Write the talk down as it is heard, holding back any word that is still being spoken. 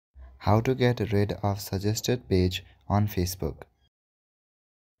How to get rid of suggested page on Facebook.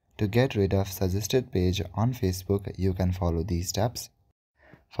 To get rid of suggested page on Facebook, you can follow these steps.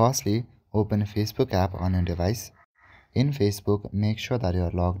 Firstly, open Facebook app on your device. In Facebook, make sure that you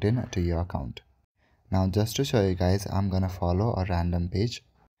are logged in to your account. Now just to show you guys, I'm gonna follow a random page.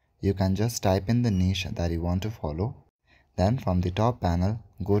 You can just type in the niche that you want to follow. Then from the top panel,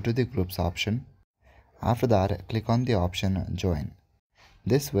 go to the groups option. After that, click on the option join.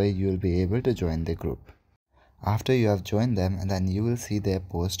 This way you will be able to join the group. After you have joined them, then you will see their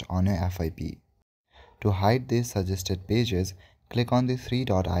post on your FYP. To hide these suggested pages, click on the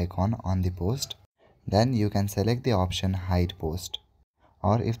three-dot icon on the post. Then you can select the option hide post.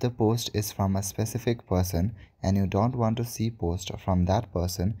 Or if the post is from a specific person and you don't want to see post from that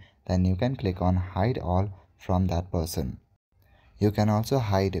person, then you can click on hide all from that person. You can also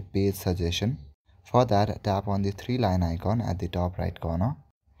hide page suggestion. For that, tap on the three-line icon at the top right corner.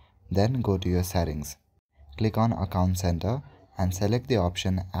 Then go to your settings. Click on Account Center and select the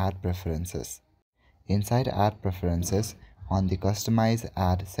option Add Preferences. Inside Add Preferences, on the Customize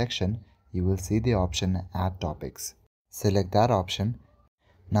Ad section, you will see the option Add Topics. Select that option.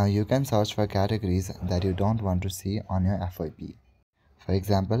 Now you can search for categories that you don't want to see on your FYP. For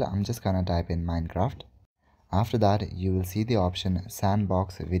example, I'm just gonna type in Minecraft. After that, you will see the option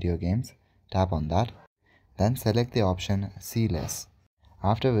Sandbox Video Games. Tap on that. Then select the option See Less.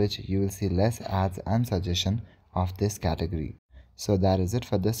 After which you will see less ads and suggestion of this category. So that is it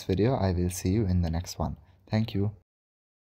for this video. I will see you in the next one. Thank you.